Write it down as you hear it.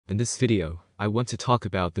In this video, I want to talk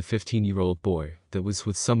about the 15-year-old boy that was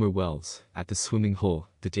with Summer Wells at the swimming hole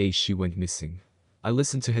the day she went missing. I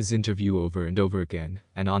listened to his interview over and over again,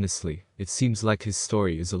 and honestly, it seems like his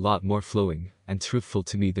story is a lot more flowing and truthful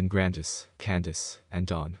to me than Grandus, Candus, and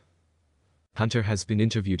Dawn. Hunter has been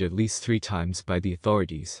interviewed at least 3 times by the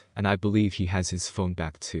authorities, and I believe he has his phone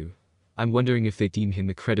back too. I'm wondering if they deem him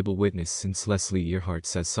a credible witness since Leslie Earhart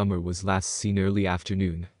says Summer was last seen early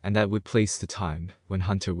afternoon, and that would place the time when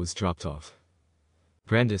Hunter was dropped off.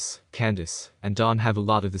 Grandus, Candus, and Dawn have a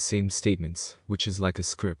lot of the same statements, which is like a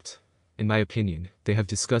script. In my opinion, they have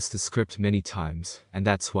discussed the script many times, and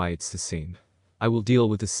that's why it's the same. I will deal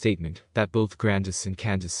with the statement that both Grandus and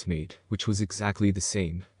Candus made, which was exactly the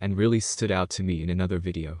same, and really stood out to me in another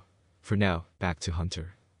video. For now, back to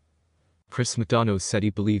Hunter. Chris Mcdonough said he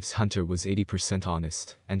believes Hunter was 80%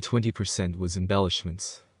 honest, and 20% was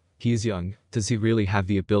embellishments. He is young. Does he really have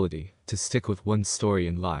the ability to stick with one story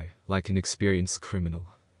and lie, like an experienced criminal?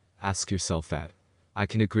 Ask yourself that. I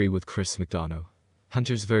can agree with Chris Mcdonough.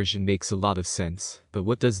 Hunter's version makes a lot of sense, but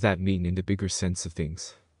what does that mean in the bigger sense of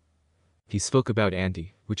things? He spoke about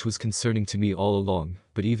Andy, which was concerning to me all along,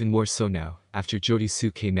 but even more so now, after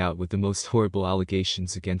Jodiesue came out with the most horrible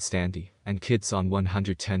allegations against Andy and kids on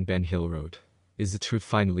 110 Ben Hill Road. Is the truth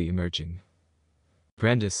finally emerging?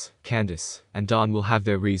 Grandus, Candus, and Dawn will have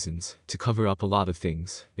their reasons to cover up a lot of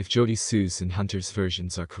things if Jodiesue's and Hunter's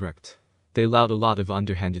versions are correct. They allowed a lot of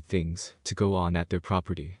underhanded things to go on at their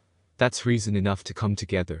property. That's reason enough to come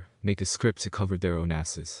together, make a script to cover their own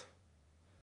asses.